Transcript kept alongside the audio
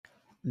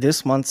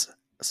This month's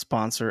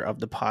sponsor of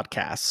the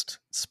podcast,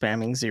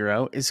 Spamming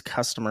Zero, is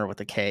Customer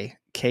with a K,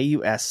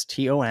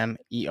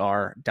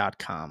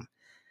 KUSTOMER.com.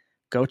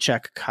 Go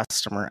check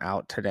Customer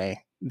out today.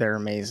 They're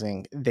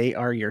amazing. They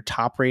are your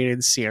top-rated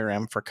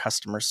CRM for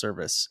customer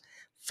service.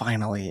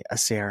 Finally, a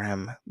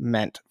CRM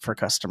meant for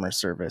customer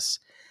service.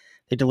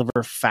 They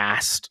deliver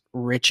fast,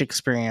 rich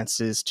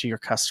experiences to your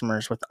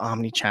customers with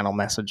omni-channel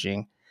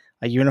messaging,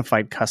 a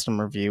unified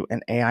customer view,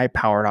 and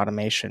AI-powered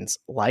automations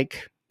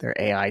like their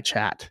AI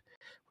chat,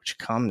 which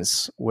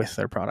comes with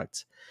their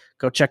products.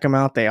 Go check them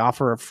out. They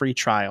offer a free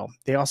trial.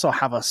 They also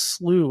have a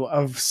slew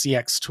of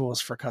CX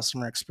tools for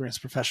customer experience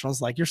professionals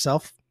like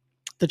yourself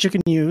that you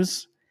can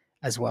use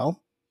as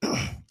well.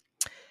 And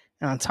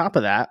on top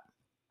of that,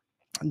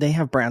 they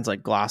have brands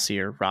like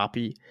Glossier,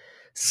 Rappi,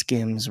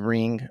 Skims,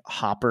 Ring,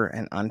 Hopper,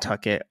 and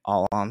Untuck It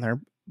all on their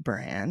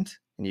brand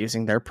and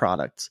using their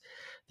products.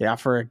 They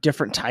offer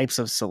different types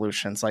of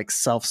solutions like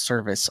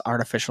self-service,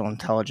 artificial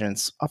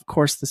intelligence, of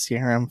course, the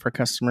CRM for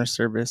customer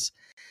service,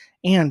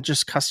 and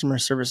just customer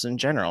service in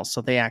general.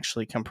 So they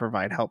actually can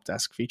provide help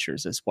desk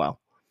features as well.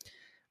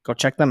 Go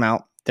check them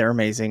out. They're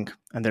amazing,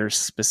 and they're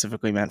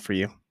specifically meant for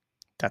you.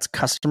 That's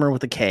Customer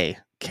with a K,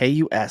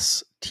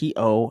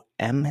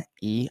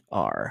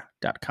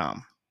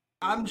 KUSTOMER.com.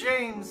 I'm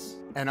James.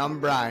 And I'm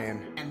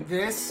Brian. And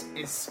this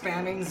is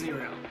Spamming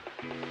Zero.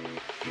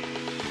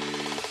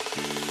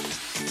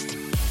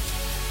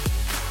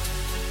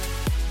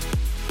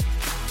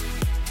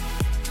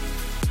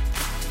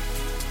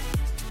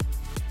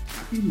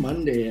 Happy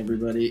Monday,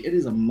 everybody. It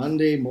is a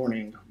Monday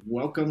morning.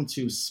 Welcome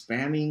to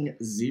Spamming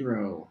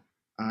Zero.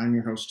 I'm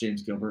your host,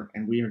 James Gilbert,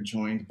 and we are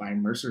joined by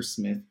Mercer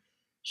Smith.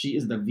 She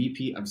is the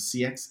VP of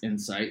CX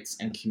Insights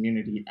and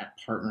Community at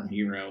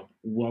PartnerHero.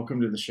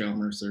 Welcome to the show,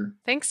 Mercer.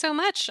 Thanks so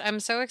much.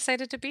 I'm so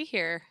excited to be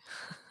here.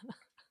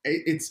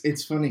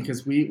 It's funny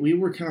because we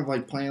were kind of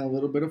like playing a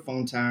little bit of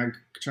phone tag,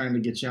 trying to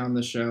get you on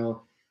the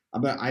show.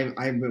 But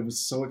I was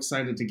so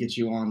excited to get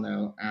you on,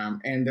 though.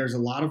 And there's a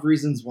lot of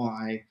reasons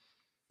why.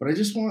 But I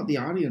just want the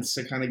audience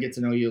to kind of get to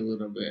know you a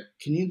little bit.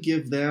 Can you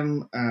give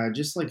them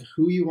just like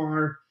who you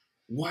are,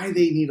 why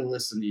they need to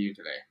listen to you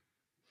today?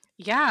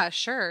 Yeah,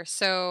 sure.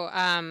 So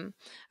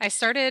I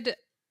started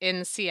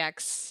in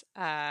CX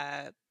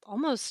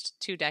almost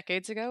 2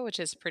 decades ago, which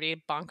is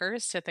pretty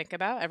bonkers to think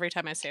about. Every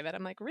time I say that,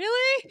 I'm like,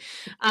 really?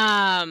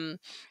 I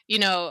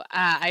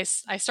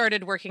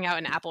started working out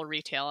in Apple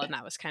retail, and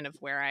that was kind of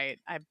where I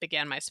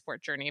began my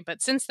sport journey.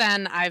 But since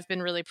then, I've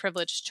been really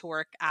privileged to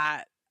work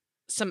at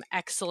some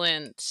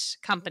excellent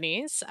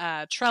companies,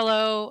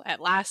 Trello,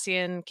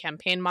 Atlassian,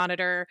 Campaign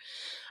Monitor,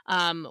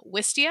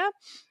 Wistia,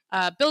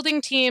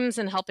 building teams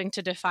and helping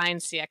to define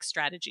CX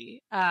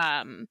strategy.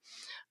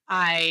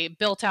 I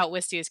built out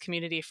Wistia's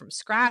community from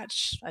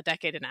scratch a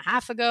decade and a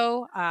half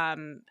ago,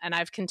 and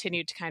I've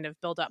continued to kind of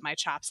build up my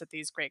chops at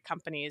these great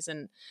companies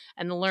and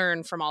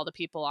learn from all the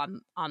people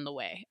on the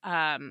way.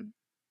 And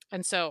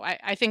so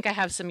I think I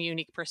have some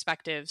unique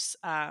perspectives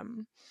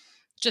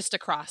just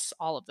across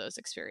all of those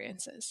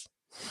experiences.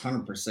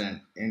 100%.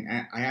 And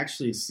I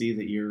actually see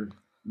that you're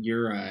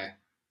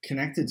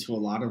connected to a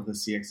lot of the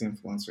CX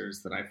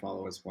influencers that I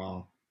follow as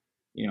well.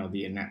 You know,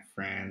 the Annette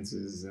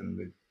Franzes and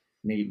the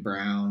Nate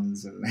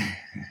Browns, and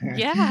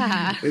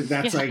yeah,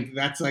 that's like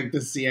the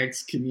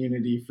CX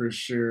community for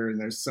sure.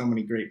 And there's so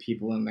many great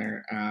people in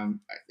there. I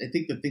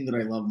think the thing that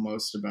I love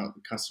most about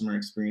the customer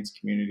experience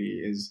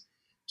community is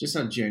just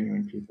how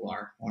genuine people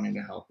are wanting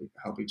to help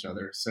each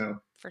other.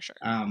 So for sure.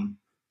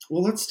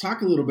 Well, let's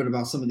talk a little bit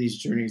about some of these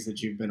journeys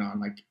that you've been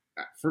on. Like,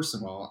 first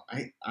of all,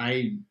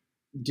 I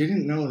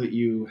didn't know that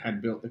you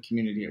had built the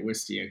community at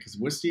Wistia, because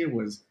Wistia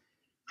was,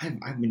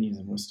 I've been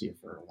using Wistia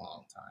for a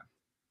long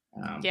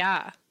time.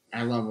 Yeah.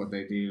 I love what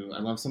they do.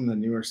 I love some of the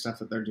newer stuff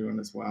that they're doing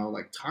as well.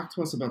 Like, talk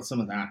to us about some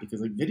of that, because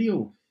like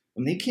video,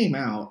 when they came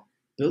out,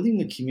 building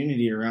the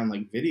community around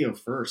like video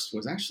first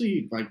was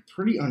actually like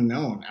pretty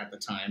unknown at the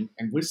time.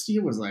 And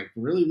Wistia was like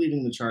really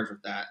leading the charge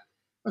with that.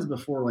 That was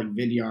before like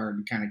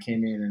Vidyard kind of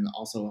came in and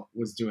also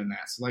was doing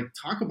that. So like,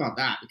 talk about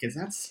that, because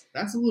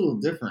that's a little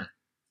different.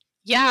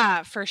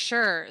 Yeah, for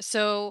sure.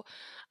 So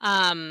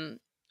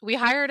we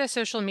hired a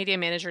social media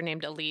manager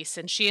named Elise,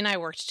 and she and I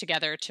worked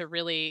together to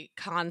really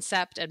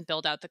concept and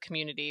build out the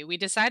community. We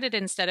decided,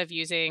 instead of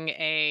using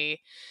a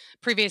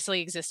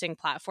previously existing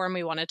platform,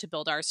 we wanted to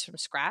build ours from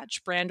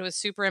scratch. Brand was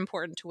super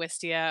important to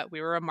Wistia. We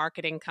were a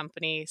marketing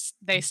company.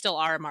 They still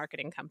are a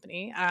marketing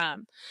company.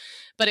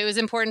 But it was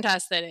important to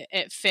us that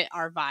it fit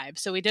our vibe.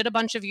 So we did a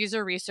bunch of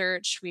user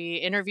research. We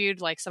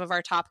interviewed like some of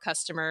our top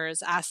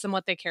customers, asked them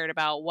what they cared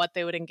about, what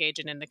they would engage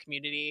in the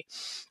community.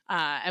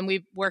 And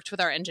we worked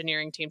with our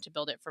engineering team to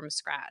build it from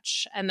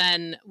scratch. And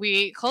then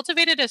we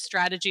cultivated a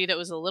strategy that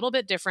was a little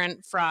bit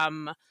different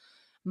from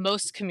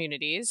most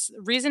communities.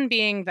 Reason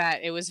being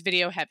that it was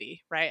video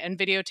heavy, right? And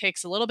video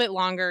takes a little bit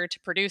longer to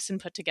produce and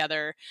put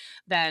together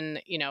than,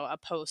 a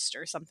post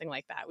or something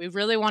like that. We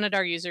really wanted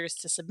our users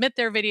to submit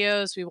their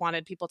videos. We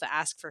wanted people to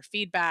ask for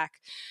feedback.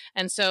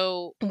 And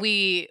so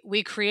we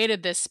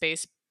created this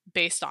space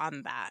based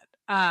on that.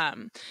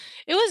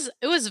 It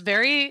was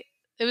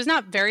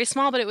not very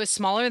small, but it was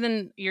smaller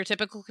than your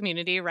typical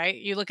community, right?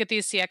 You look at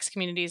these CX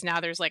communities now,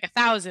 there's like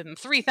 1,000,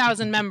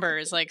 3,000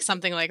 members, like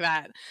something like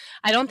that.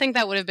 I don't think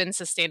that would have been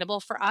sustainable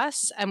for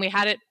us, and we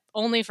had it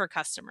only for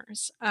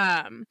customers.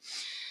 And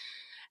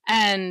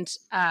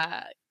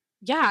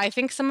yeah, I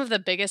think some of the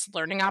biggest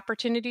learning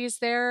opportunities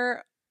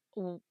there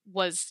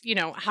was,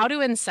 how to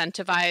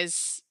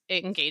incentivize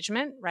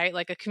engagement, right?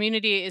 Like a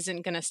community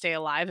isn't going to stay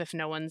alive if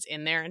no one's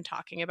in there and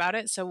talking about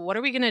it. So, what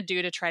are we going to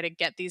do to try to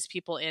get these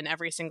people in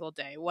every single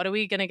day? What are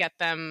we going to get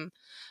them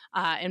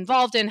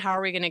involved in? How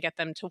are we going to get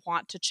them to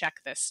want to check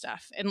this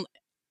stuff? And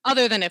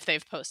other than if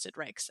they've posted,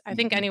 right? 'Cause I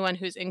think anyone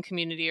who's in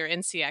community or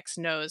in CX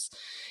knows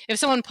if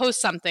someone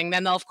posts something,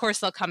 then of course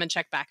they'll come and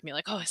check back and be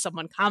like, oh, has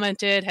someone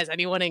commented? Has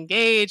anyone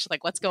engaged?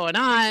 Like, what's going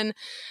on?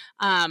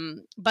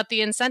 But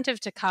the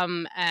incentive to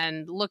come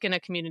and look in a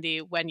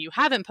community when you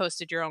haven't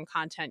posted your own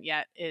content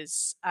yet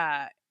is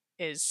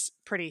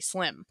pretty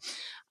slim.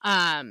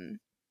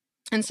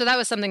 And so that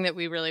was something that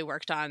we really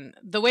worked on.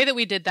 The way that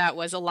we did that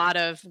was a lot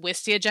of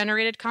Wistia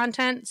generated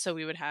content. So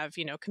we would have,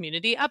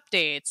 community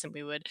updates, and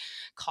we would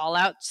call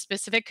out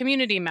specific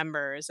community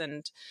members.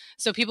 And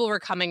so people were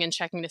coming and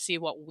checking to see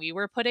what we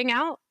were putting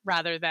out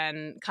rather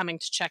than coming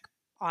to check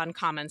on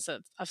comments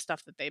of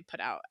stuff that they put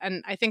out.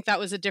 And I think that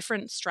was a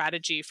different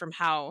strategy from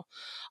how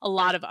a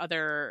lot of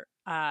other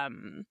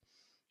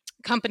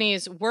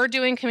companies were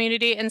doing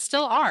community and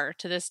still are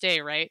to this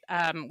day, right?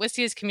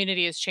 Wistia's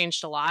community has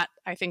changed a lot.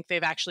 I think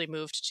they've actually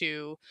moved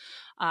to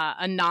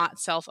a not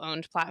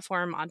self-owned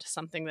platform onto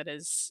something that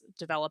is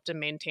developed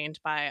and maintained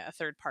by a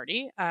third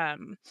party.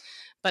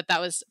 But that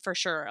was for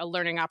sure a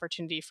learning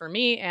opportunity for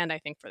me, and I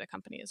think for the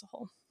company as a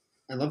whole.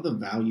 I love the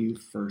value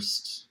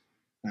first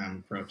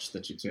approach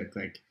that you took,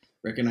 like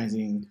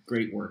recognizing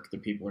great work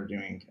that people are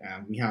doing.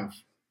 We have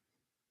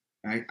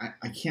I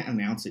can't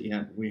announce it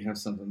yet. We have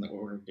something that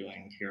we're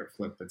doing here at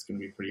Flip that's going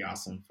to be pretty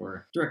awesome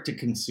for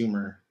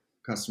direct-to-consumer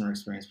customer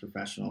experience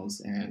professionals,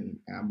 and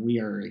we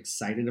are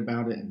excited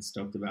about it and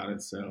stoked about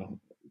it. So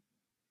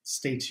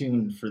stay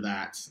tuned for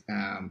that.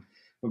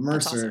 But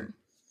Mercer, awesome.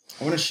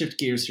 I want to shift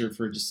gears here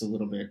for just a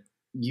little bit.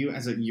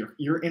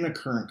 You're in a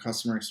current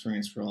customer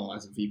experience role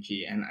as a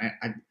VP, and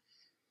I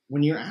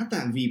when you're at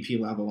that VP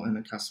level in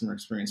the customer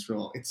experience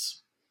role,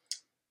 it's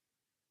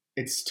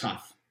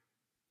tough,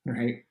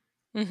 right?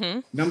 Mm-hmm.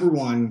 Number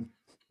one,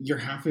 you're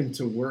having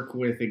to work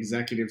with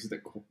executives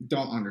that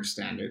don't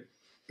understand it.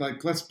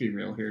 Like, let's be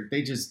real here.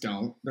 They just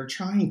don't. They're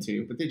trying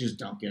to, but they just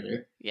don't get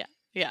it.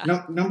 Yeah.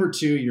 No, number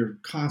two, you're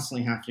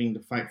constantly having to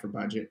fight for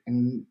budget.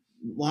 And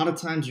a lot of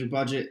times your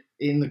budget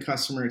in the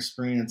customer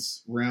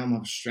experience realm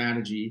of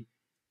strategy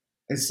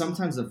is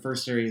sometimes the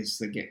first areas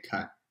that get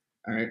cut.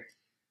 All right.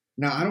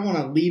 Now, I don't want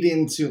to lead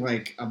into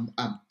like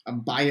a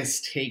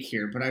biased take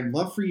here, but I'd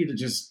love for you to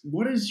just,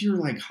 what is your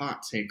like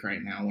hot take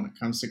right now when it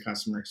comes to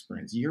customer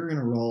experience? You're in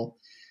a role,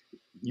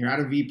 you're at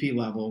a VP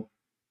level.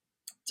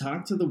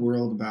 Talk to the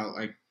world about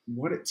like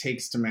what it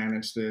takes to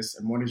manage this,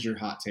 and what is your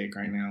hot take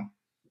right now?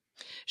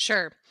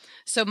 Sure.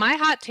 So my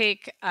hot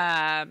take,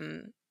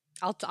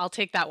 I'll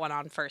take that one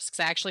on first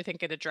because I actually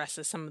think it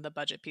addresses some of the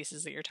budget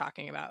pieces that you're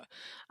talking about.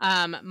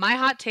 My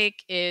hot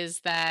take is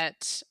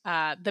that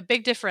the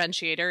big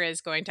differentiator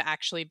is going to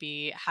actually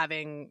be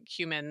having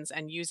humans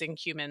and using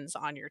humans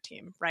on your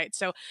team, right?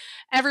 So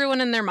everyone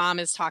and their mom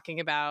is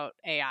talking about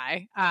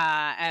AI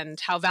and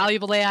how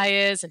valuable AI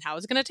is and how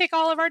it's going to take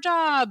all of our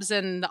jobs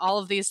and all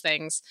of these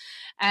things.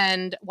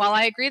 And while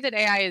I agree that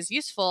AI is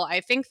useful, I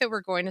think that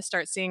we're going to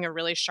start seeing a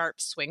really sharp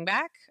swing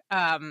back.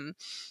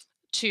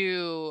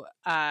 To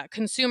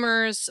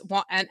consumers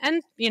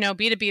and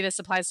B2B, this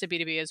applies to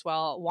B2B as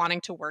well,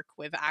 wanting to work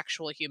with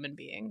actual human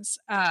beings.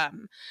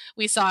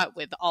 We saw it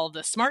with all of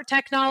the smart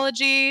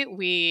technology.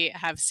 We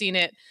have seen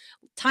it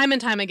time and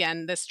time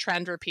again. This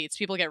trend repeats.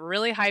 People get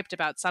really hyped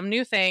about some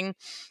new thing,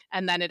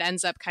 and then it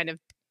ends up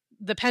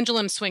the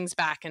pendulum swings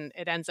back, and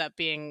there ends up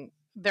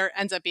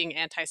being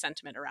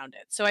anti-sentiment around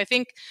it. So I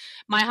think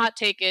my hot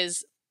take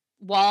is,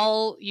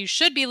 while you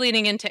should be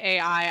leaning into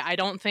AI, I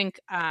don't think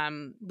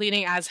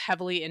leaning as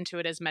heavily into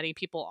it as many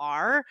people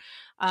are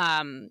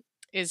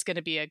is going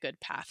to be a good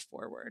path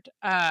forward.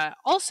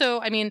 Also,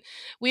 I mean,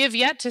 we have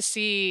yet to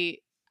see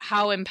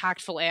how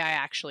impactful AI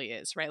actually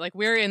is, right? Like,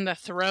 we're in the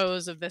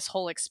throes of this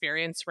whole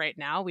experience right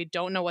now. We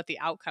don't know what the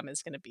outcome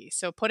is going to be.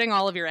 So putting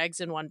all of your eggs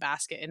in one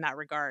basket in that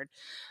regard,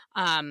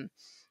 I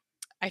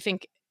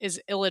think is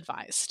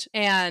ill-advised.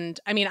 And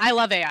I mean, I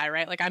love AI,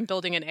 right? Like, I'm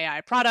building an AI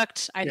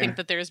product. I think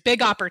that there's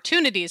big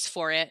opportunities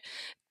for it,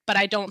 but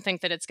I don't think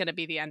that it's going to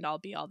be the end all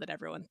be all that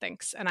everyone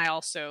thinks. And I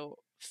also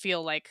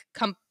feel like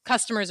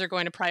customers are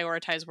going to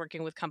prioritize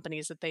working with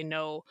companies that they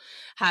know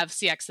have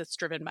CX that's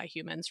driven by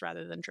humans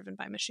rather than driven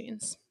by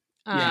machines.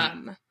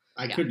 I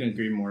couldn't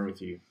agree more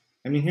with you.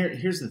 I mean,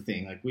 here's the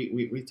thing. Like,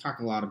 we talk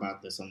a lot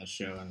about this on the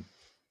show, and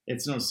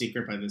it's no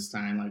secret by this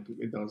time, like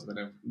those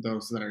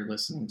that are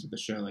listening to the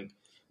show, like,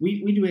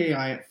 we do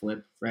AI at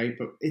Flip, right?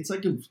 But it's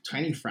like a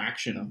tiny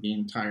fraction of the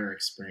entire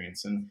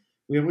experience. And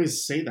we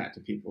always say that to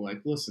people,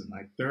 like, listen,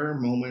 like, there are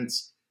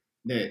moments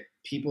that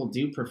people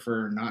do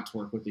prefer not to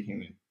work with a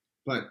human.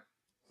 But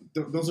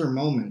those are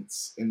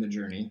moments in the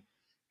journey,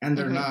 and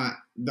they're not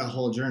the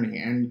whole journey.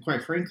 And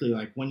quite frankly,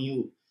 like when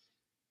you,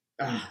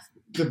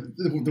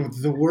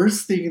 the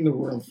worst thing in the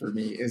world for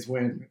me is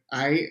when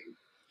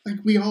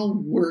we all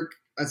work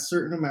a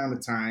certain amount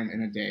of time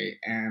in a day,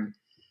 and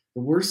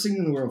the worst thing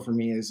in the world for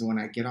me is when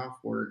I get off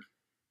work,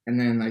 and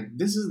then like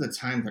this is the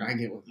time that I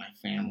get with my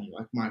family,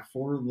 like my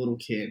 4 little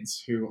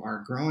kids who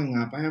are growing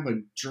up. I have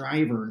a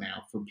driver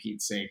now, for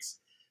Pete's sakes.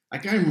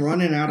 Like I'm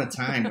running out of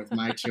time with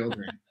my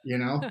children, you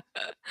know?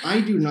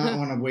 I do not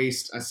want to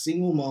waste a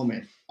single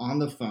moment on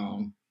the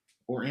phone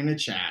or in a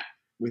chat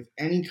with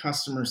any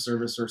customer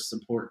service or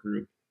support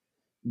group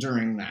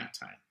during that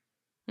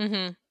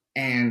time.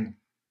 And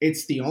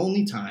it's the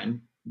only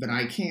time that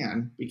I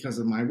can because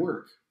of my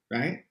work,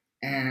 right?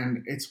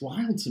 And it's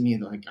wild to me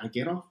that like I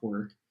get off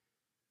work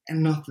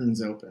and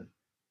nothing's open.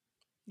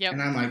 Yep.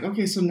 And I'm like,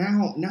 okay, so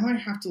now I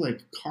have to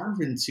like carve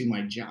into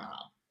my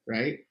job,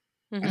 right?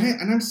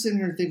 And I'm sitting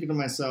here thinking to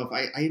myself,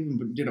 I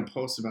even did a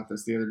post about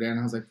this the other day, and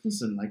I was like,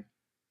 listen, like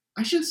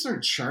I should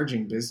start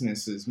charging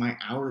businesses my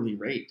hourly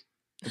rate.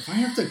 If I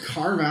have to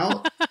carve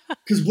out,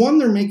 because one,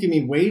 they're making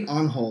me wait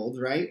on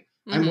hold, right?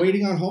 I'm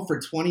waiting on hold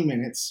for 20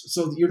 minutes.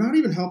 So you're not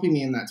even helping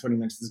me in that 20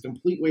 minutes. It's a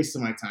complete waste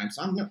of my time.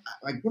 So I'm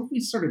like, what if we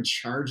started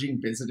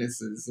charging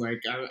businesses like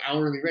an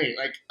hourly rate?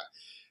 Like,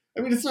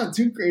 I mean, it's not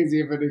too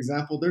crazy of an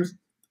example.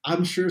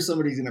 I'm sure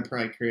somebody's going to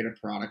probably create a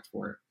product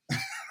for it.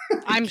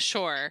 I'm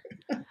sure.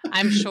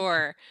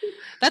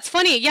 That's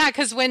funny. Yeah.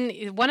 Because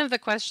one of the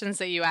questions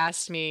that you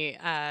asked me,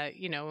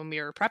 when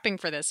we were prepping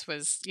for this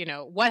was,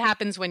 what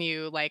happens when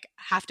you like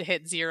have to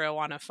hit 0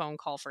 on a phone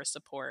call for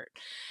support?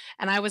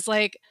 And I was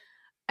like,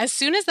 as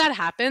soon as that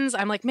happens,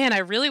 I'm like, man, I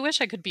really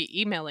wish I could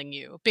be emailing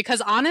you, because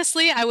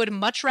honestly, I would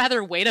much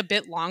rather wait a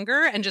bit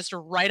longer and just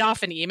write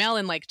off an email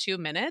in like 2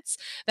 minutes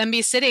than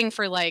be sitting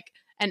for like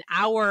an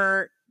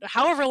hour,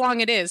 however long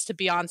it is, to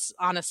be on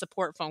a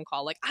support phone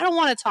call. Like, I don't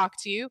want to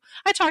talk to you.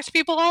 I talk to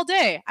people all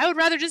day. I would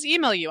rather just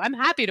email you. I'm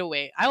happy to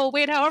wait. I will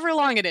wait however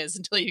long it is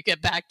until you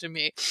get back to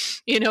me.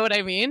 You know what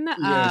I mean?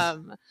 Yes.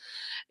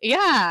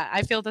 Yeah,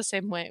 I feel the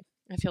same way.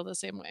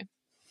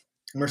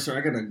 Mercer,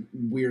 I got a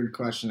weird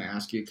question to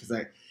ask you, because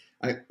I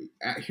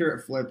here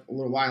at Flip a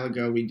little while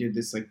ago, we did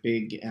this like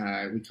big,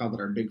 we called it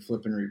our big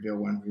flip and reveal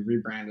when we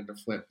rebranded to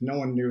Flip. No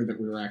one knew that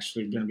we were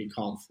actually going to be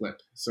called Flip,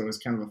 so it was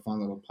kind of a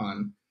fun little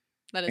pun.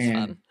 That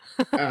is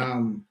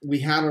fun. We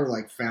had our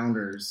like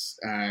founders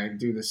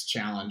do this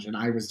challenge, and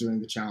I was doing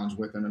the challenge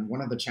with them. And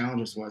one of the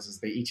challenges was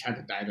they each had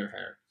to dye their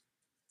hair.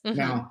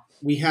 Now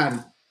we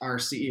had our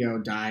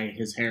CEO dye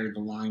his hair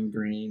the lime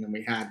green, and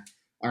we had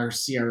our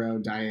CRO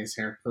dye his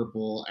hair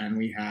purple, and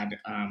we had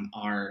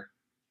our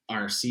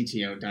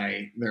CTO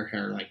dye their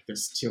hair like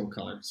this teal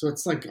color. So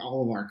it's like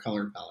all of our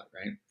color palette,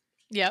 right?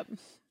 Yep.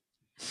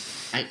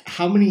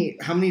 How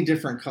many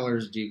different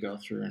colors do you go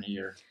through in a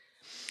year?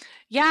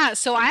 Yeah,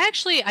 so I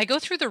go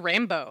through the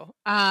rainbow.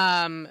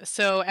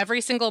 So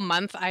every single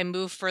month I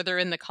move further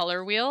in the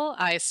color wheel.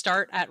 I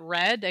start at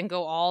red and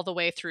go all the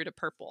way through to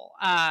purple.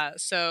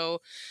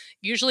 So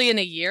usually in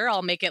a year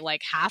I'll make it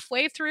like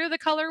halfway through the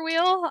color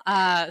wheel.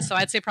 So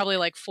I'd say probably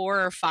like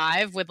 4 or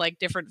 5 with like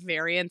different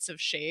variants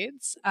of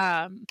shades.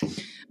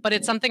 But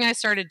it's something I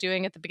started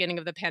doing at the beginning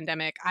of the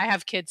pandemic. I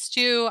have kids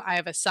too. I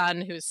have a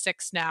son who's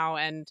 6 now,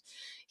 and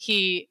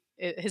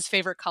his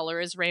favorite color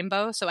is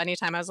rainbow. So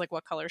anytime I was like,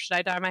 what color should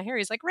I dye my hair?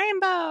 He's like,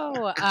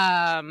 rainbow.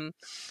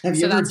 Have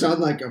you ever done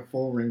like a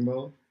full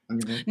rainbow on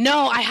your hair?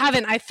 No, I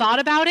haven't. I thought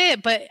about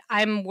it, but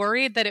I'm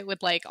worried that it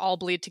would like all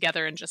bleed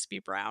together and just be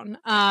brown.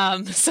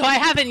 So I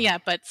haven't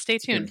yet, but stay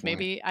tuned.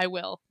 Maybe I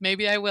will.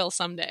 Maybe I will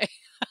someday.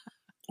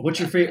 What's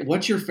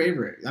your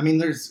favorite? I mean,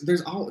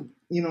 there's all,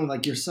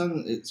 like your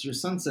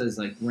son says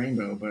like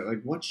rainbow, but like,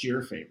 what's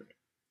your favorite?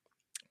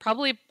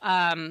 Probably,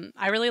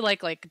 I really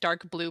like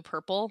dark blue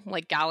purple,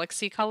 like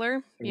galaxy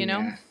color, you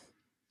know?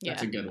 Yeah,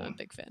 that's a good one. I'm a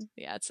big fan.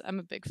 Yeah, I'm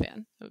a big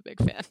fan.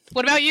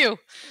 What about you?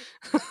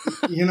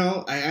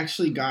 I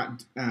actually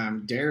got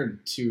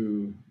dared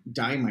to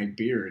dye my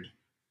beard.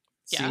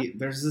 Yeah. See,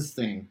 there's this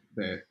thing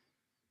that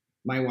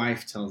my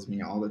wife tells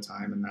me all the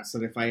time, and that's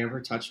that if I ever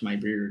touch my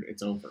beard,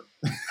 it's over.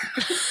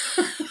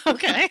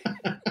 Okay.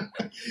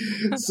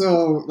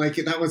 So, like,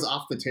 that was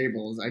off the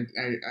tables.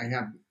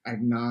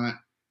 I've not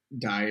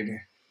dyed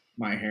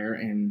my hair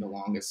in the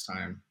longest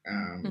time.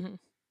 I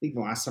think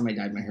the last time I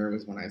dyed my hair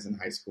was when I was in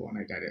high school, and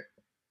I dyed it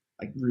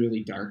like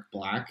really dark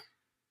black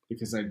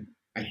because I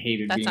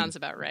hated that sounds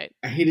about right.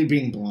 I hated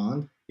being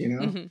blonde,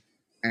 and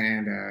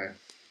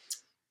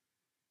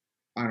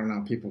I don't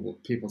know,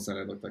 people said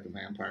I looked like a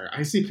vampire.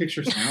 I see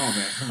pictures now of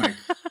it. I'm like,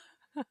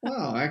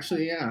 well,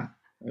 actually, yeah.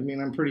 I mean,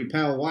 I'm pretty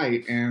pale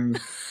white, and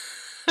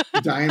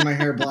dyeing my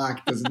hair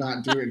black does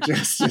not do it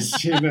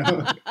justice,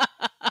 Yeah.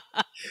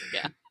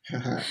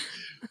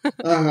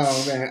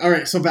 Oh man! All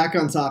right, so back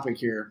on topic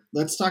here.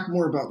 Let's talk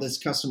more about this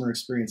customer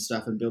experience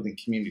stuff and building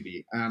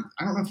community. I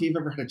don't know if you've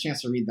ever had a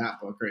chance to read that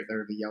book right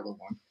there, the yellow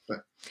one, but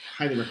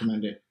highly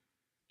recommend it.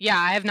 Yeah,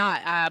 I have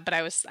not, but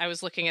I was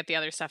looking at the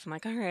other stuff. I'm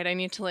like, all right, I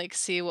need to like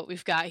see what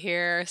we've got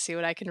here, see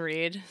what I can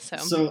read. So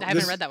So I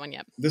haven't read that one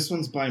yet. this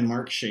one's by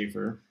Mark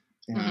Schaefer,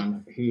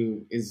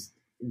 who is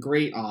a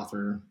great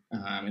author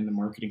in the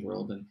marketing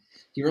world, and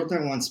he wrote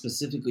that one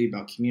specifically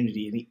about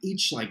community. And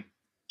each like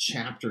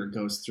chapter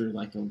goes through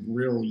like a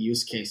real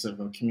use case of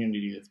a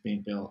community that's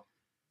being built,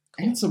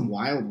 and some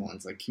wild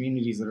ones like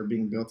communities that are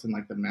being built in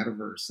like the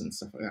metaverse and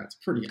stuff like that. It's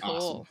pretty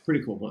awesome,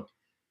 pretty cool book.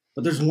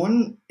 But there's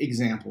one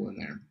example in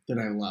there that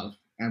I love,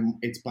 and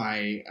it's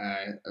by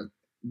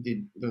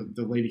the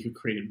lady who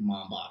created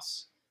Mom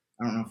Boss.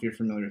 I don't know if you're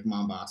familiar with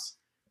Mom Boss,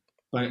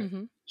 but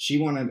she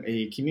wanted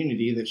a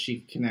community that she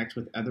could connect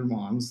with other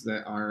moms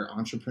that are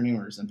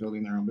entrepreneurs and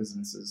building their own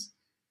businesses.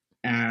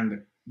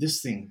 And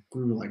this thing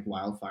grew like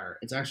wildfire.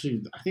 It's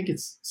actually, I think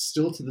it's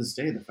still to this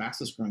day the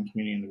fastest growing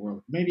community in the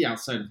world. Maybe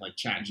outside of like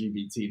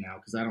ChatGPT now,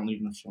 because I don't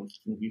even know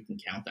if you can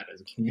count that as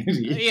a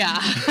community.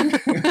 Yeah.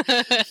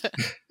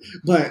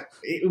 But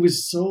it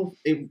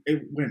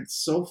went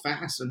so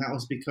fast, and that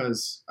was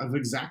because of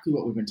exactly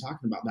what we've been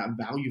talking about, that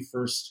value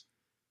first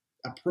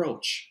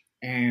approach.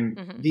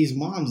 And these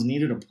moms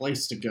needed a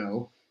place to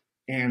go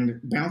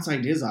and bounce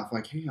ideas off,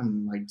 like, hey,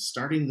 I'm like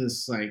starting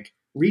this like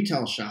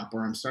retail shop,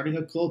 or I'm starting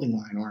a clothing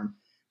line,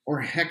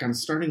 or heck, I'm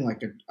starting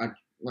like a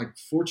like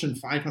Fortune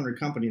 500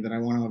 company that I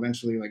want to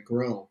eventually like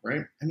grow,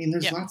 right? I mean,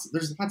 there's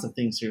lots of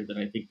things here that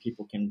I think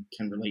people can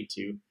relate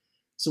to.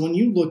 So when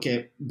you look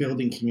at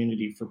building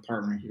community for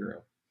Partner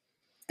Hero,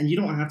 and you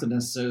don't have to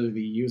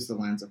necessarily use the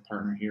lens of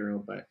Partner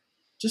Hero, but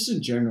just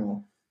in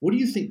general, what do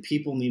you think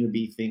people need to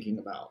be thinking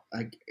about?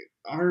 Like,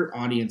 our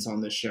audience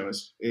on this show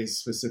is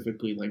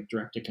specifically like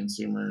direct to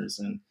consumers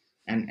and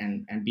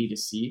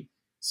B2C.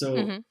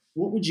 So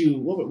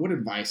what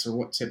advice or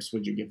what tips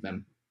would you give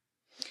them?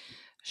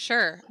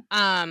 Sure.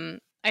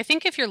 I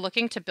think if you're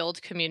looking to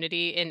build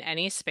community in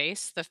any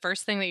space, the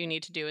first thing that you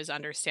need to do is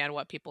understand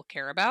what people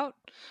care about,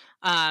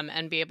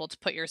 and be able to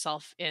put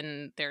yourself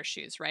in their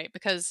shoes, right?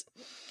 Because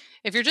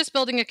if you're just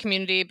building a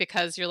community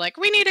because you're like,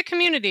 we need a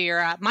community,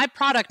 or my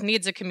product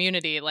needs a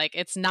community, like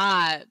it's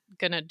not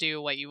going to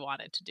do what you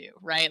want it to do,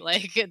 right?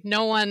 Like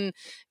no one,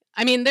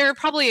 I mean, there are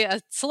probably a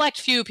select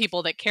few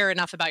people that care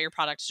enough about your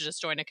product to just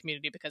join a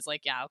community because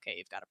like, yeah, okay,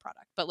 you've got a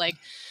product. But like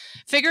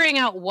figuring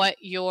out what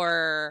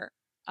your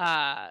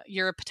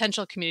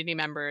potential community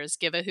members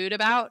give a hoot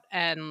about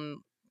and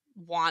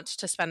want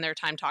to spend their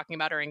time talking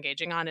about or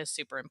engaging on is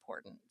super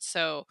important.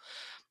 So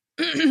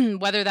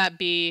whether that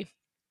be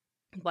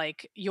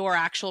like your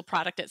actual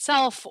product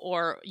itself,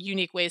 or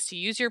unique ways to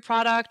use your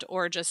product,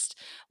 or just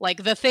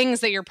like the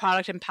things that your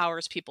product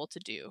empowers people to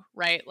do,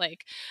 right?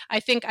 Like I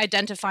think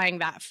identifying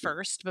that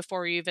first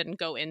before you even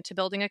go into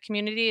building a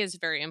community is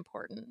very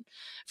important.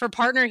 For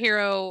Partner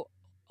Hero,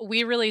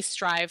 we really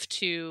strive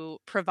to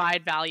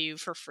provide value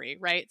for free,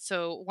 right?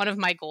 So one of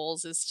my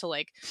goals is to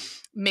like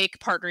make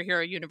Partner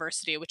Hero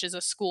University, which is a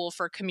school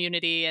for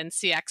community and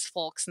CX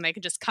folks, and they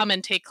can just come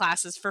and take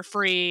classes for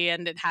free,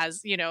 and it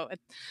has, you know, it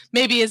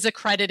maybe is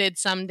accredited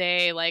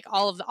someday, like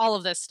all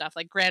of this stuff,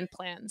 like grand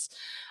plans.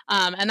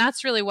 And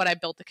that's really what I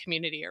built the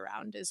community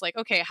around, is like,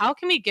 okay, how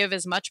can we give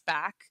as much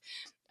back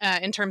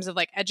in terms of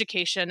like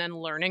education and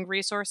learning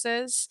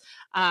resources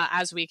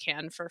as we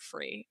can for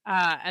free.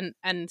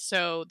 And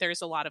so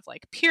there's a lot of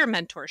like peer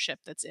mentorship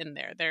that's in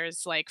there.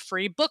 There's like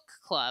free book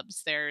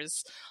clubs.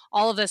 There's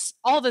all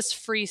this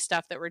free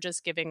stuff that we're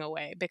just giving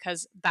away,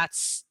 because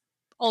that's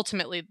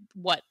ultimately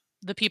what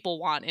the people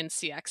want in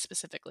CX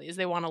specifically, is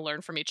they want to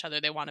learn from each other.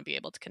 They want to be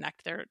able to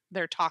connect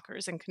their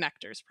talkers and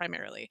connectors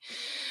primarily.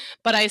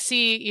 But I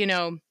see, you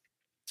know,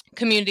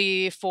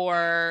 community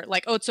for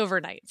like Oats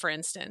Overnight, for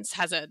instance,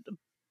 has a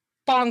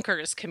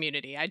bonkers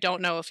community. I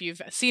don't know if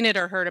you've seen it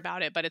or heard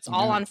about it, but it's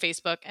all on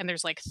Facebook, and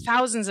there's like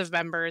thousands of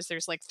members.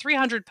 There's like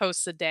 300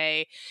 posts a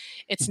day.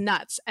 It's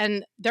nuts.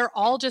 And they're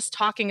all just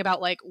talking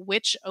about like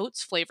which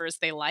oats flavors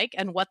they like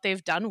and what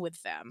they've done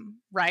with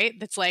them, right?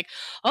 That's like,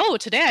 oh,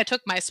 today I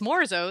took my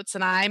s'mores oats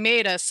and I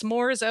made a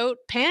s'mores oat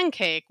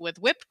pancake with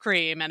whipped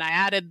cream and I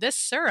added this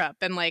syrup.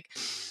 And like,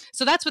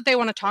 so that's what they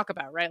want to talk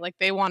about, right? Like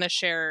they want to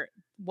share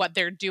what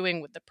they're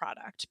doing with the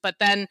product. But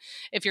then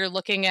if you're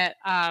looking at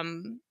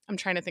I'm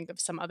trying to think of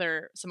some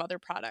other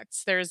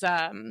products. There's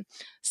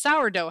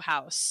Sourdough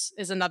House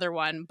is another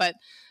one, but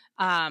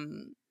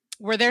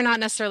where they're not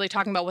necessarily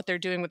talking about what they're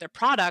doing with their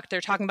product,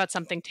 they're talking about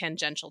something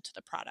tangential to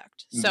the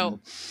product. So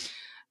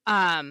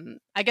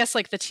I guess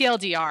like the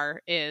TLDR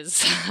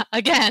is,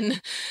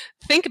 again,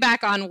 think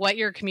back on what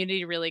your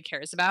community really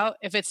cares about.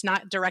 If it's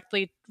not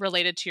directly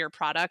related to your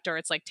product or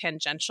it's like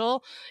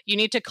tangential, you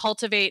need to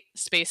cultivate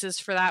spaces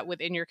for that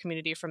within your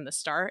community from the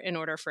start in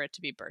order for it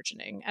to be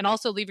burgeoning. And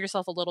also leave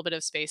yourself a little bit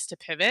of space to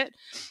pivot.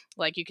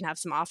 Like you can have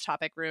some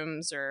off-topic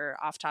rooms or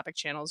off-topic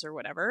channels or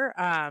whatever,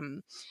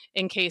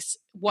 in case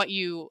what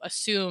you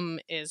assume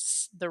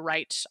is the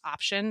right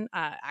option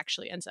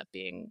actually ends up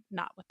being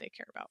not what they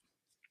care about.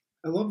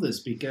 I love this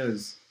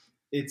because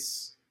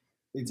it's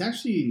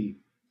actually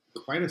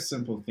quite a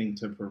simple thing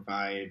to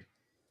provide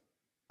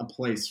a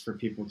place for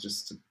people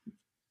just to,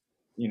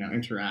 you know,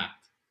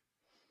 interact.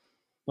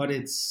 but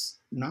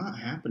it's not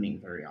happening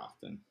very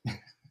often.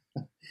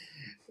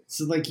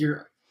 So like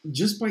you're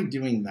just by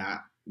doing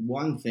that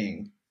one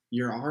thing,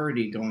 you're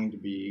already going to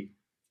be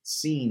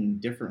seen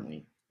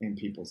differently in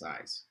people's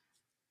eyes.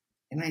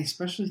 And I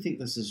especially think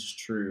this is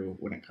true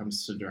when it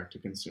comes to direct to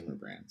consumer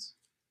brands.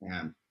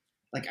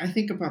 Like I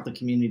think about the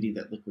community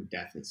that Liquid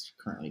Death is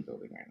currently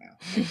building right now.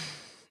 Like,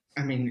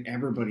 I mean,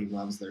 everybody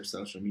loves their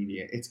social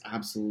media. It's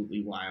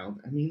absolutely wild.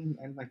 I mean,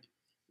 and like,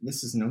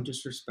 this is no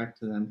disrespect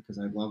to them because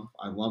I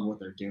love what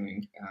they're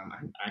doing.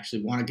 I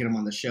actually want to get them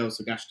on the show.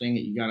 So gosh dang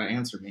it, you got to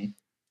answer me.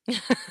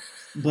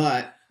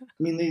 But I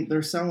mean,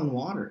 they're selling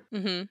water.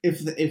 Mm-hmm.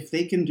 If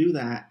they can do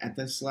that at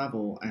this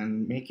level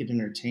and make it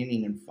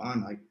entertaining and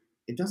fun, like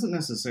it doesn't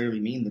necessarily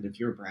mean that if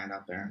you're a brand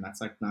out there and that's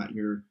like not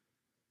your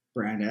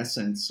brand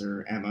essence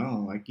or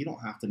MO, like you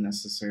don't have to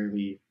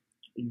necessarily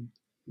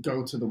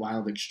go to the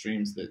wild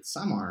extremes that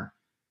some are,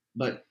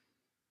 but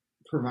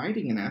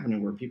providing an avenue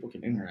where people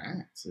can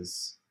interact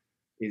is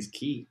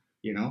key,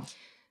 you know?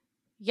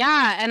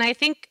 Yeah, and I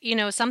think,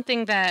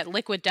 something that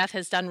Liquid Death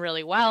has done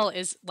really well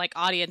is like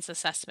audience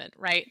assessment,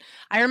 right?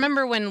 I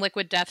remember when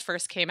Liquid Death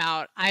first came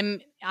out,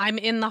 I'm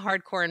in the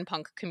hardcore and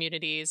punk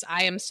communities.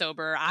 I am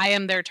sober. I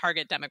am their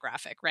target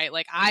demographic, right?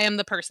 Like I am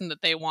the person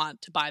that they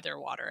want to buy their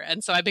water.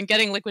 And so I've been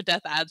getting Liquid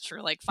Death ads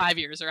for like 5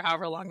 years or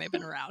however long they've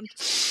been around.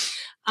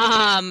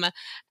 And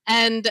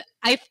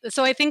I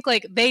think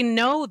like they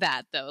know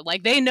that though,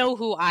 like they know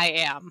who I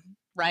am,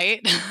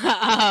 right?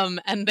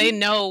 And they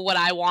know what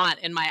I want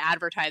in my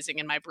advertising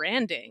and my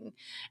branding.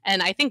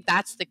 And I think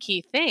that's the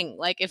key thing.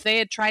 Like if they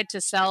had tried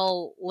to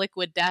sell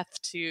Liquid Death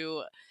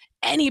to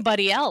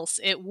anybody else,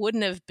 it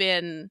wouldn't have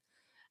been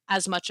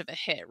as much of a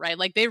hit, right?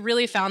 Like they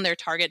really found their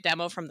target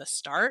demo from the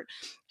start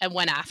and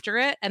went after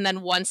it. And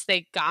then once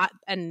they got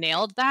and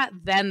nailed that,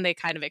 then they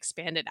kind of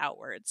expanded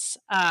outwards.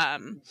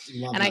 And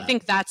I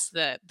think that's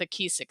the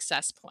key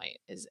success point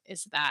is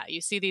that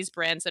you see these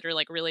brands that are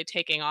like really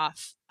taking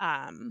off.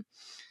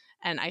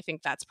 And I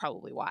think that's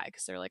probably why,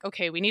 because they're like,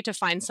 okay, we need to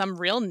find some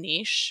real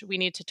niche. We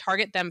need to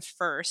target them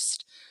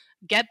first,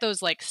 get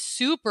those like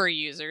super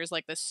users,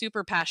 like the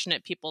super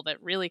passionate people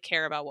that really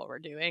care about what we're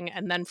doing.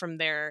 And then from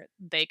there,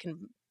 they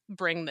can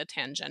bring the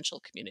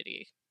tangential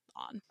community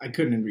on. I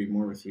couldn't agree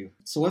more with you.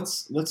 So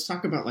let's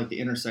talk about like the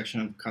intersection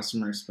of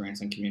customer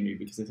experience and community,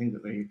 because I think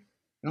that they,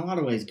 in a lot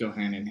of ways, go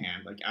hand in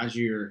hand. Like as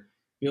you're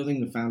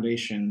building the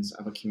foundations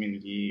of a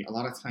community, a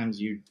lot of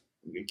times you've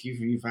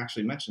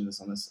actually mentioned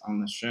this on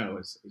this show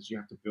is you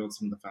have to build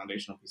some of the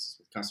foundational pieces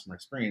with customer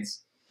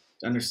experience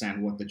to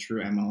understand what the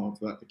true MO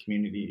of what the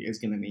community is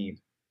going to need.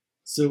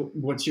 So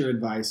what's your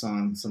advice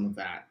on some of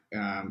that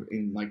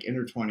in like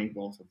intertwining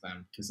both of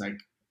them? Because like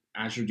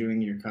as you're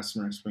doing your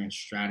customer experience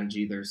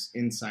strategy, there's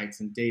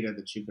insights and data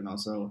that you can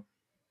also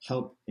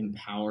help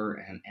empower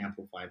and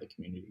amplify the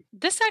community.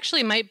 This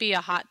actually might be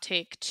a hot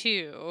take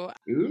too.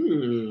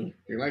 Ooh,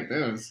 you like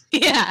those?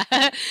 Yeah.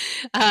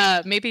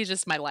 Maybe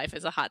just my life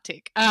is a hot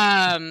take.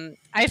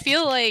 I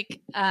feel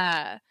like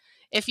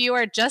if you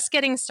are just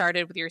getting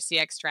started with your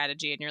CX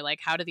strategy and you're like,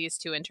 how do these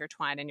two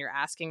intertwine? And you're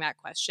asking that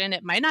question,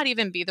 it might not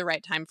even be the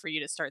right time for you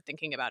to start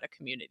thinking about a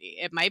community.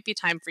 It might be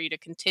time for you to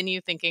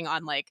continue thinking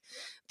on like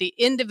the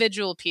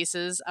individual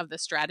pieces of the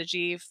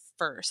strategy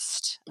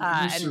first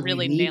and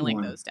really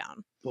nailing those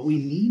down. But we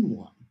need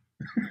one.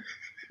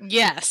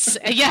 Yes.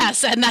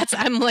 And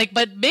I'm like,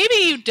 but maybe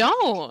you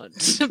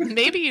don't.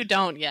 Maybe you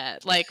don't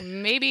yet. Like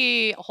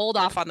maybe hold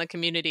off on the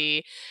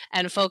community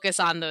and focus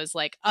on those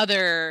like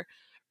other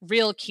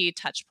real key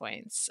touch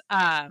points.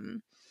 I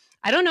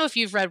don't know if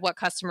you've read What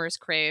Customers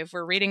Crave.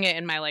 We're reading it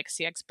in my like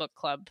CX book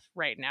club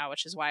right now,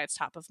 which is why it's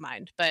top of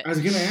mind. But I was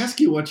going to ask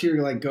you what's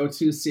your like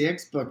go-to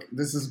CX book.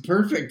 This is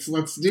perfect.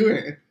 Let's do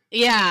it.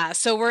 Yeah,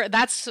 so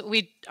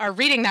we are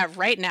reading that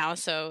right now.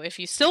 So if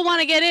you still want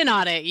to get in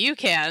on it, you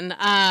can.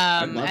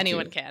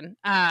 Anyone can.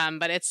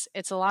 But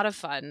it's a lot of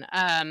fun.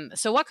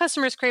 So What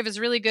Customers Crave is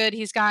really good.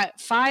 He's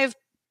got 5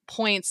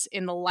 points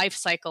in the life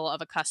cycle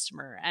of a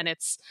customer, and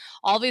it's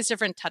all these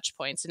different touch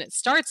points. And it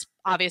starts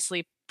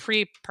obviously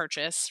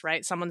pre-purchase,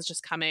 right? Someone's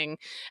just coming.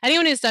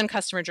 Anyone who's done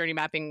customer journey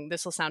mapping,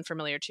 this will sound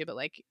familiar too, but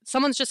like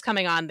someone's just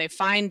coming on, they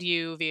find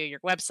you via your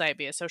website,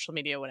 via social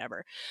media,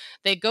 whatever.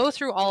 They go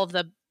through all of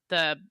the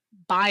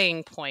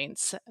buying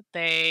points,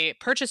 they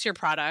purchase your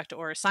product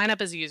or sign up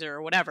as a user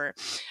or whatever.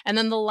 And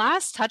then the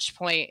last touch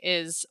point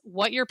is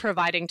what you're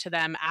providing to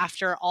them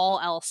after all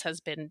else has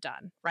been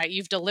done, right?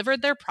 You've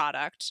delivered their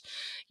product,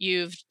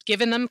 you've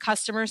given them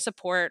customer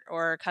support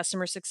or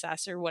customer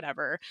success or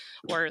whatever,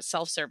 or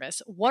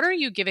self-service. What are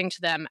you giving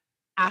to them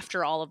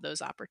after all of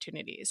those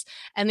opportunities?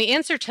 And the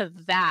answer to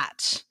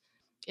that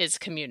is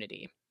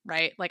community,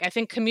 right? Like I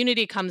think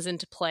community comes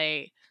into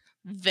play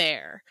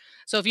there.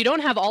 So if you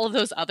don't have all of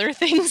those other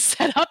things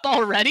set up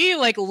already,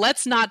 like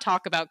let's not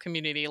talk about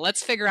community.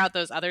 Let's figure out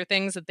those other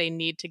things that they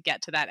need to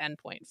get to that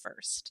endpoint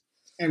first.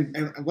 And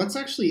let's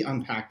actually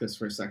unpack this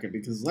for a second,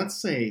 because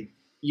let's say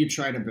you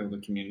try to build a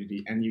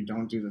community and you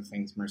don't do the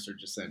things Mercer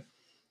just said.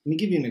 Let me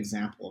give you an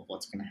example of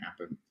what's going to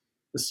happen.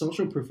 The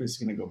social proof is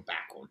going to go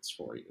backwards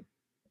for you,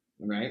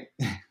 right?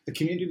 the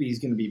community is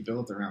going to be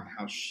built around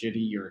how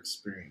shitty your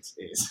experience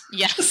is.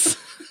 Yes.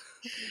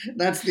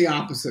 That's the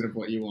opposite of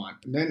what you want.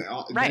 And then,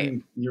 Right.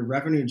 then your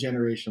revenue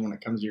generation when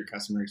it comes to your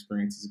customer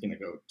experience is going to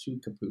go to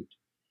kaput.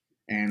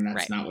 And that's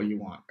Right. not what you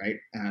want, right?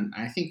 And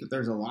I think that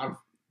there's a lot of,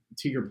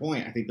 to your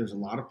point, I think there's a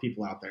lot of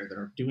people out there that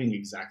are doing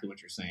exactly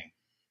what you're saying.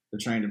 They're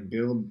trying to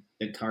build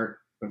the cart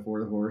before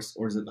the horse,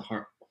 or is it the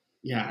heart?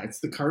 Yeah, it's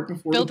the cart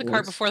before Build the the horse.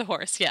 cart before the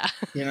horse. Yeah.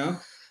 You know,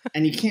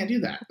 and you can't do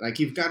that. Like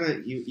you've got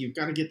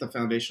to get the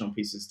foundational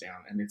pieces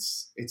down. And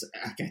it's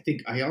I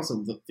think I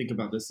also think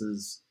about this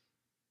as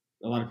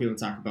a lot of people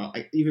talk about,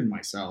 even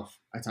myself,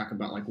 I talk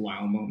about like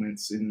wow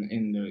moments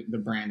in the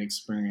brand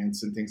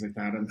experience and things like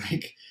that. And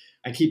like,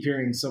 I keep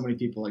hearing so many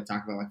people like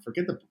talk about like,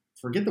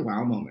 forget the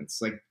wow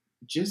moments. Like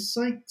just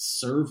like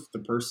serve the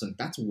person.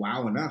 That's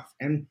wow enough.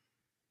 And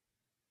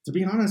to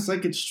be honest,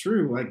 like it's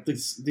true. Like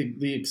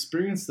the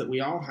experience that we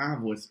all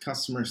have with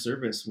customer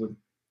service with,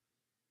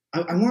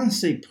 I want to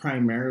say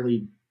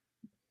primarily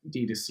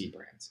D2C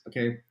brands.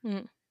 Okay.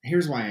 Mm.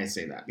 Here's why I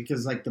say that,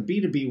 because like the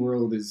B2B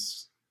world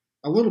is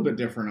a little bit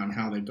different on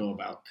how they go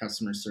about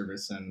customer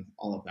service and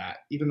all of that,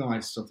 even though I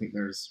still think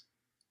there's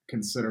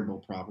considerable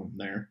problem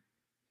there.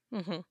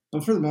 Mm-hmm.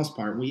 But for the most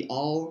part, we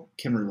all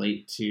can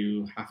relate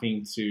to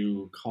having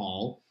to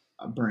call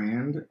a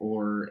brand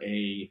or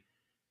a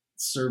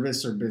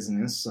service or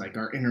business like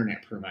our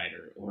internet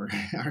provider or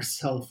our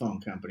cell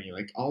phone company.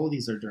 Like all of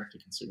these are direct to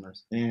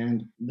consumers,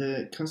 and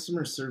the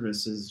customer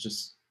service is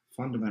just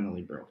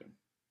fundamentally broken.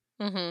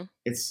 Mm-hmm.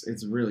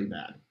 It's really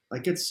bad.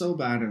 Like it's so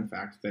bad, in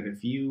fact, that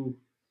if you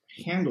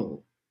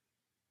handle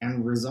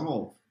and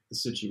resolve the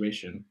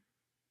situation,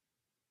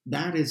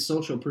 that is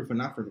social proof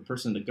enough for the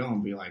person to go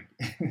and be like,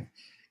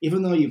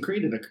 even though you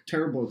created a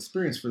terrible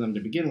experience for them to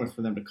begin with,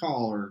 for them to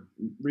call or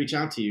reach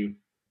out to you,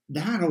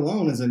 that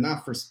alone is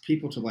enough for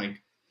people to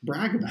like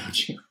brag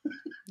about you.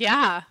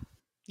 Yeah.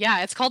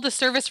 Yeah. It's called the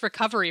service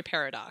recovery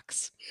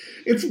paradox.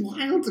 It's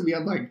wild to me.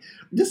 I'm like,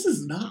 this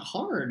is not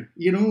hard.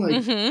 You know,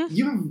 like Mm-hmm.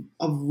 you have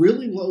a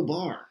really low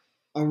bar,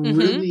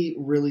 really,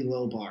 really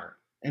low bar,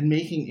 and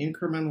making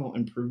incremental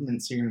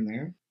improvements here and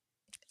there.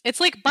 It's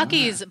like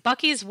Buc-ee's.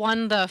 Buc-ee's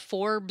won the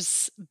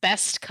Forbes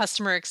Best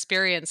Customer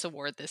Experience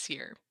Award this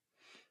year.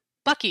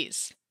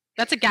 Buc-ee's.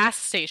 That's a gas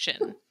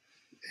station.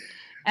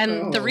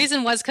 And the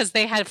reason was because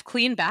they have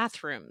clean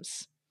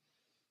bathrooms.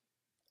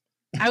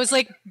 I was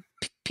like,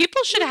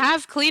 people should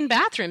have clean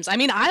bathrooms. I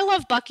mean, I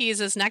love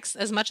Buc-ee's as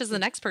much as the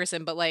next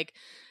person, but like,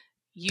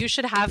 you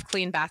should have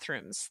clean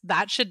bathrooms.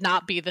 That should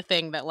not be the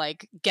thing that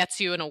like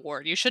gets you an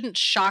award. You shouldn't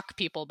shock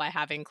people by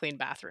having clean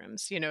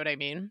bathrooms. You know what I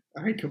mean?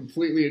 I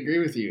completely agree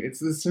with you. It's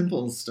the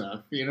simple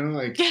stuff, you know,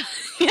 like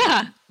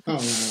yeah. Oh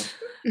wow.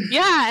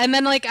 Yeah, and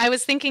then like I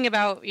was thinking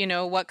about, you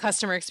know, what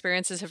customer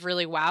experiences have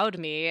really wowed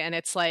me, and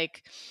it's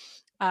like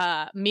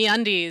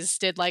MeUndies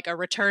did like a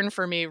return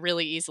for me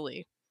really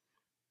easily.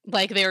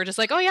 Like they were just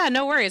like, oh yeah,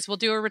 no worries, we'll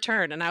do a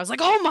return. And I was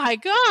like, oh my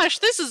gosh,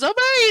 this is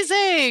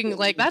amazing.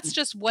 Like that's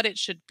just what it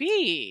should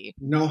be.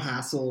 No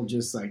hassle,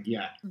 just like,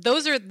 yeah.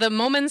 Those are the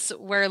moments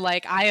where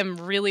like I am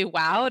really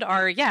wowed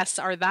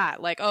are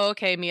that. Like, oh,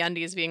 okay,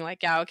 MeUndies being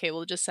like, yeah, okay,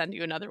 we'll just send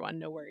you another one.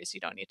 No worries.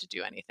 You don't need to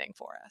do anything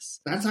for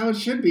us. That's how it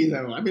should be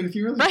though. I mean, if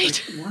you really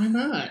right. Like, why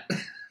not?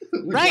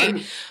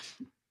 Right.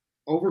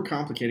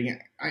 Overcomplicating it.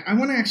 I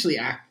want to actually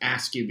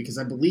ask you, because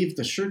I believe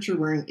the shirt you're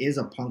wearing is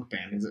a punk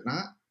band, is it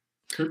not?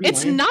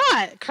 It's Lane?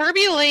 Not.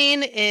 Kirby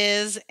Lane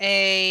is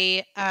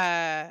it's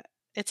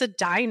a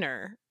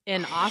diner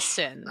in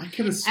Austin. I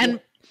could have sworn.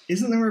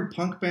 Isn't there a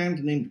punk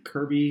band named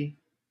Kirby?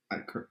 I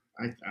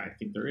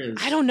think there is.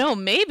 I don't know.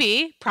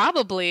 Maybe.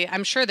 Probably.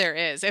 I'm sure there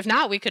is. If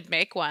not, we could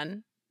make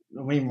one.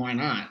 I mean, why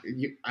not?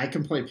 I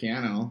can play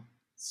piano.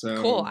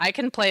 So cool. I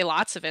can play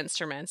lots of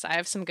instruments. I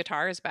have some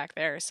guitars back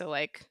there. So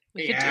like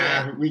we could do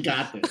it. We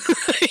got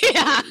this.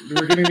 Yeah.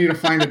 We're gonna need to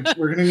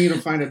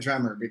find a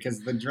drummer, because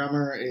the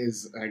drummer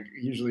is like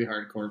usually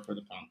hardcore for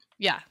the punk.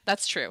 Yeah,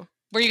 that's true.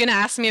 Were you going to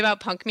ask me about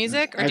punk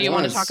music, or do you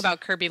want to talk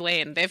about Kirby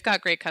Lane? They've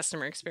got great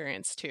customer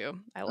experience too.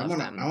 I love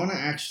them. I want to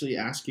actually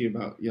ask you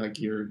about like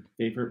your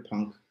favorite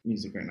punk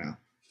music right now.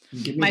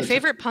 My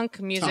favorite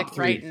punk music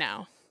right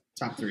now.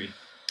 Top 3.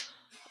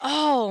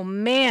 Oh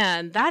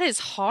man, that is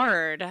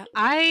hard.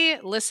 I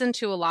listen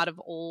to a lot of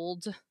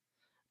old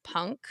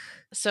punk,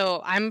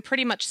 so I'm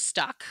pretty much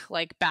stuck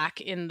like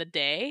back in the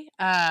day.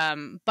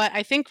 But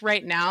I think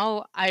right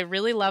now I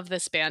really love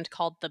this band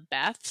called the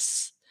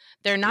Beths.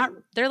 They're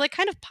like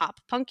kind of pop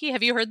punky.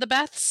 Have you heard the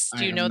Beths?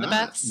 Do you know the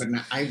Beths?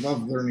 But I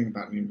love learning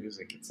about new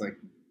music. It's like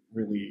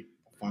really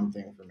a fun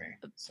thing for me.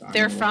 So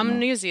they're from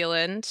New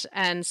Zealand,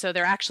 and so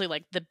they're actually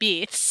like the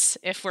Beats,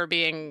 if we're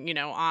being, you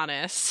know,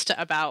 honest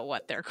about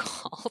what they're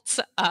called.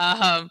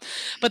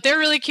 But they're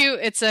really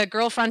cute. It's a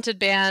girl-fronted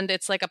band.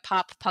 It's like a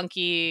pop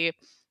punky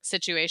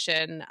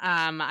situation.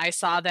 I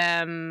saw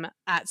them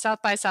at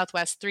South by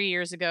Southwest 3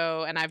 years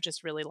ago, and I've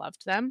just really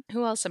loved them.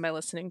 Who else am I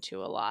listening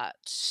to a lot?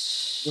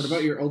 What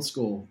about your old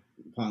school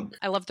punk?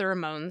 I love the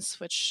Ramones,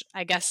 which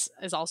I guess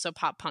is also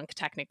pop punk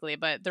technically,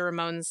 but the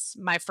Ramones,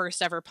 my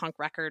first ever punk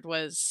record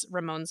was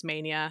Ramones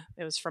Mania.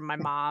 It was from my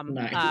mom.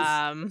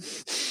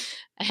 Nice.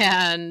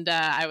 And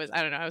I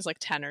don't know, I was like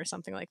 10 or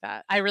something like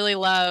that. I really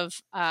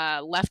love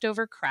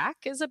Leftover Crack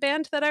is a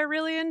band that I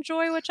really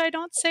enjoy, which I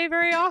don't say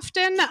very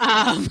often.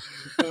 Oh,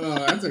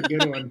 that's a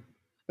good one.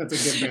 That's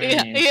a good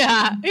band name.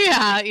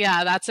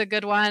 Yeah, that's a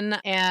good one.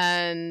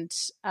 And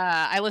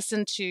I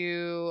listen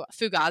to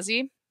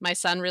Fugazi.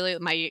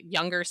 My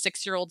younger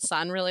 6-year-old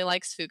son really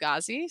likes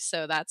Fugazi,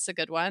 so that's a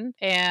good one.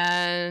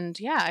 And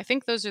yeah, I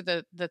think those are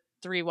the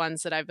 3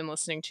 ones that I've been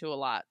listening to a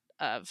lot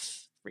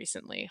of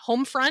recently.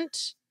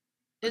 Homefront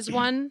is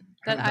one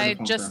that I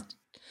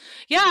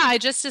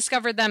just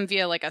discovered them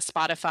via like a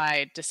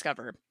Spotify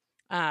Discover.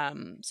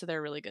 So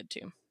they're really good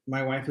too.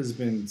 My wife has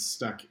been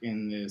stuck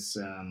in this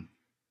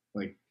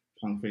like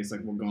punk phase. Like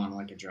we'll go on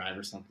like a drive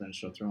or something, and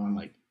she'll throw on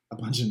like a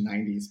bunch of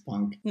 90s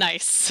punk.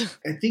 Nice.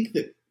 I think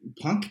that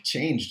punk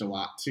changed a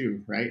lot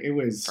too, right? It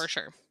was for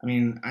sure. I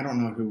mean, I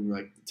don't know who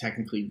like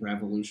technically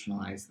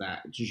revolutionized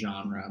that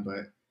genre,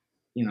 but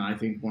you know, I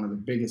think one of the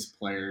biggest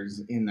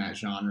players in that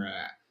genre,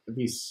 at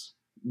least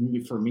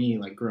for me,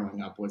 like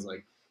growing up, was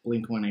like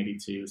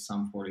Blink-182,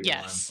 Sum 41.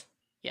 Yes.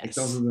 Like,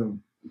 those are the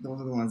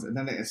ones, and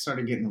then it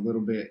started getting a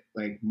little bit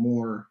like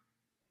more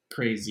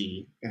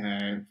crazy.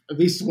 At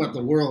least what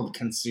the world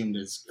consumed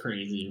is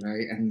crazy,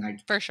 right? And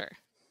like for sure.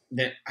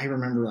 That I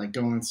remember like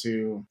going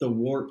to the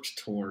Warped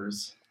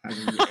tours as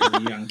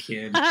a young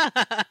kid.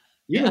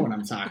 You know what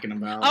I'm talking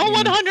about. Oh,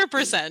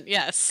 100%.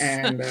 Yes.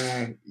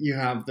 And you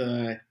have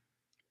the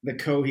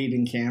Coheed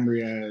and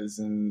Cambrias,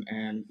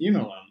 and you know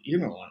what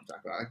I'm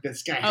talking about. Like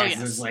this guy has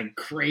this like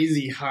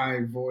crazy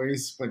high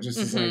voice, but just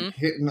is like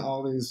hitting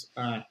all these.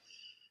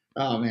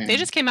 Oh man, they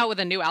just came out with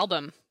a new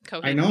album,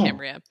 Coheed and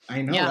Cambria.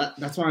 I know. Yeah.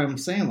 That's why I'm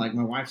saying like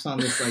my wife's on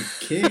this like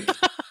kick.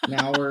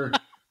 Now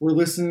we're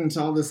listening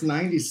to all this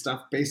 90s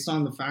stuff based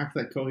on the fact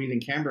that Coheed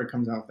and Cambria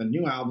comes out with a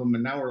new album,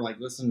 and now we're like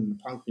listening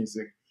to punk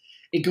music.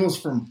 It goes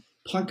from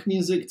punk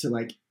music to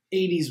like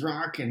 80s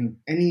rock and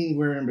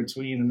anywhere in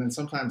between, and then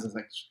sometimes it's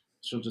like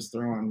she'll just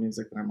throw on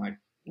music and I'm like,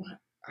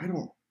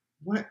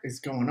 what is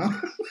going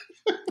on?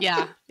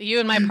 Yeah, you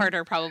and my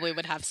partner probably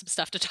would have some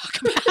stuff to talk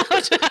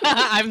about.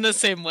 I'm the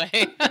same way.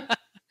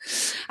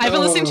 I've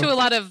been listening to a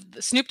lot of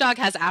Snoop Dogg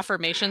has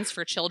affirmations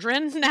for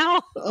children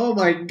now. Oh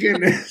my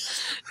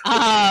goodness.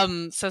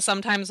 So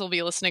sometimes we'll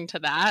be listening to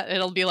that.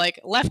 It'll be like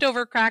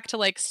Leftover Crack to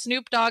like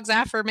Snoop Dogg's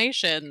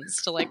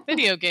affirmations to like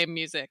video game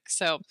music.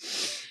 So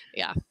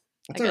yeah.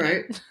 That's all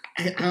right.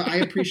 I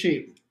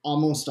appreciate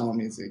almost all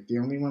music. The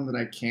only one that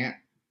I can't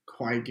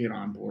quite get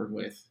on board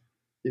with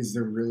is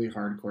the really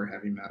hardcore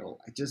heavy metal.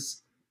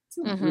 It's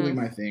not really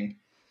my thing.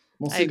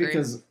 Mostly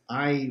because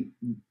I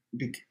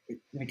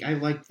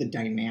like the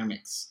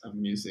dynamics of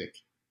music,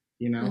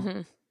 you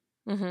know?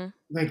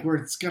 Like where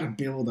it's got to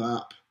build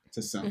up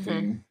to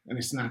something and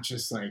it's not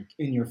just like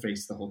in your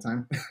face the whole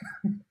time.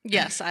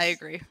 Yes, I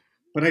agree.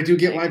 But I do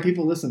get why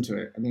people listen to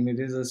it. I mean, it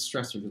is a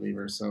stress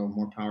reliever, so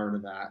more power to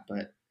that.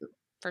 But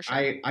for sure.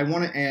 I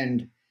want to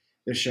end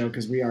the show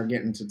because we are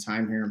getting to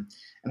time here.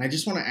 And I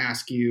just want to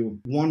ask you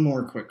one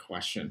more quick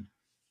question.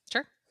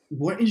 Sure.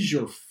 What is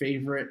your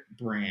favorite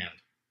brand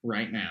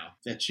right now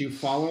that you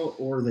follow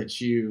or that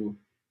you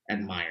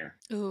admire?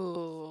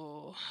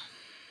 Ooh.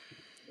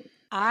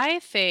 I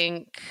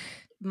think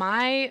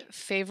my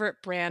favorite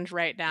brand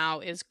right now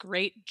is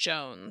Great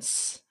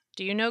Jones.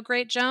 Do you know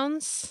Great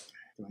Jones?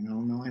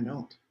 No, I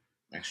don't,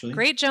 actually.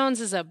 Great Jones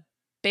is a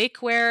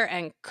bakeware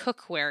and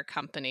cookware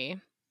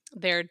company.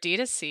 They're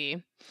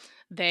D2C.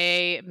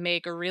 They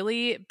make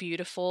really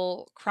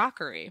beautiful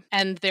crockery,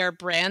 and their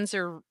brands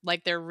are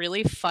like, they're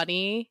really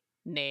funny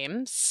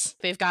names.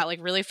 They've got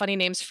like really funny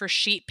names for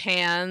sheet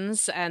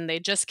pans, and they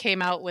just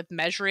came out with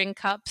measuring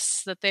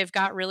cups that they've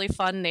got really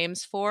fun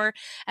names for.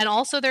 And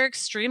also they're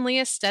extremely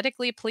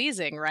aesthetically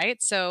pleasing, right?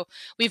 So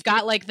we've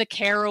got like the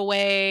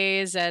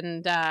caraways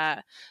and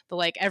the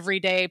like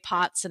everyday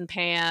pots and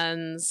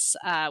pans,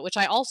 which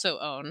I also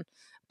own.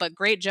 But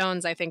Great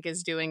Jones, I think,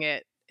 is doing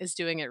it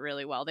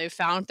really well. They've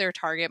found their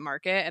target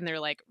market and they're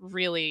like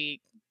really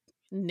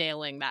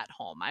nailing that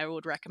home. I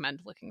would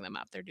recommend looking them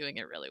up. They're doing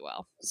it really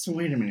well. So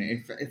wait a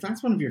minute. If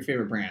that's one of your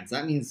favorite brands,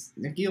 that means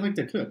you like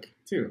to cook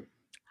too.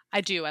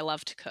 I do. I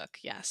love to cook.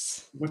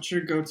 Yes. What's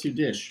your go-to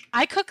dish?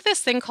 I cook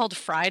this thing called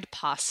fried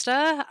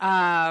pasta,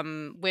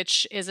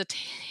 which is a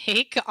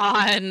take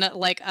on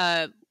like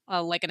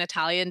like an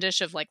Italian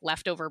dish of like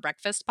leftover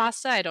breakfast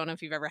pasta. I don't know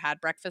if you've ever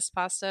had breakfast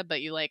pasta,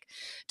 but you like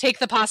take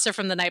the pasta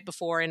from the night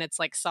before and it's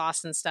like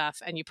sauce and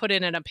stuff, and you put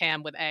it in a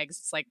pan with eggs.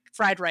 It's like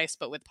fried rice,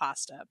 but with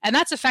pasta. And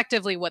that's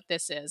effectively what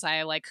this is.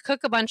 I like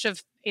cook a bunch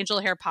of angel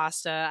hair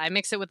pasta. I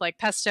mix it with like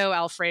pesto,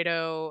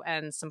 Alfredo,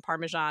 and some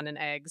Parmesan and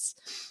eggs.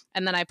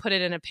 And then I put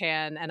it in a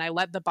pan and I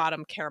let the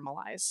bottom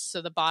caramelize.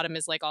 So the bottom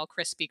is like all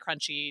crispy,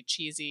 crunchy,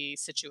 cheesy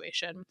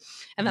situation.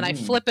 And then I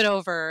flip it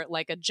over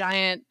like a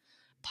giant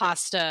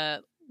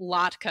pasta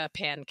latke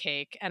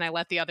pancake, and I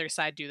let the other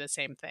side do the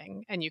same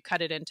thing, and you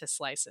cut it into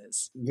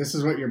slices. This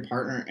is what your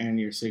partner and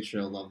your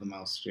 6-year-old love the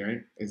most, right?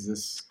 Is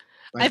this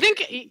like, I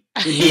think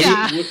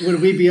yeah.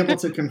 Would we be able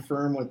to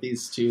confirm with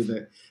these two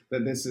that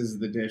this is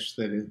the dish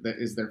that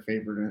is their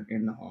favorite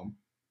in the home?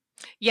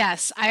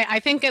 Yes, I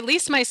think at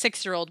least my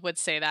 6-year-old would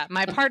say that.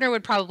 My partner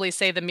would probably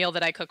say the meal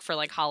that I cook for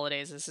like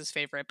holidays is his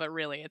favorite, but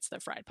really it's the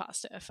fried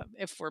pasta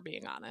if we're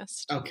being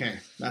honest. Okay,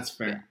 that's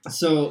Yeah. fair.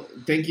 So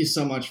thank you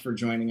so much for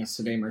joining us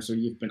today, Mercer.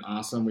 You've been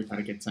awesome. We've had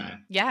a good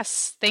time.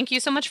 Yes, thank you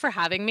so much for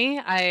having me.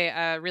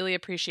 I really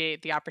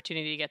appreciate the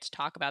opportunity to get to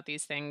talk about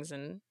these things,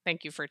 and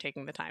thank you for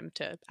taking the time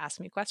to ask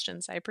me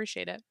questions. I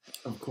appreciate it.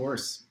 Of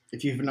course.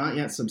 If you have not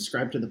yet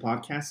subscribed to the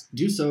podcast,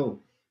 do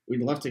so.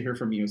 We'd love to hear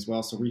from you as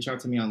well. So reach out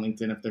to me on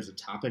LinkedIn if there's a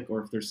topic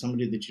or if there's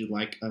somebody that you'd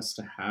like us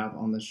to have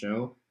on the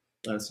show.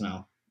 Let us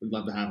know. We'd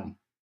love to have them.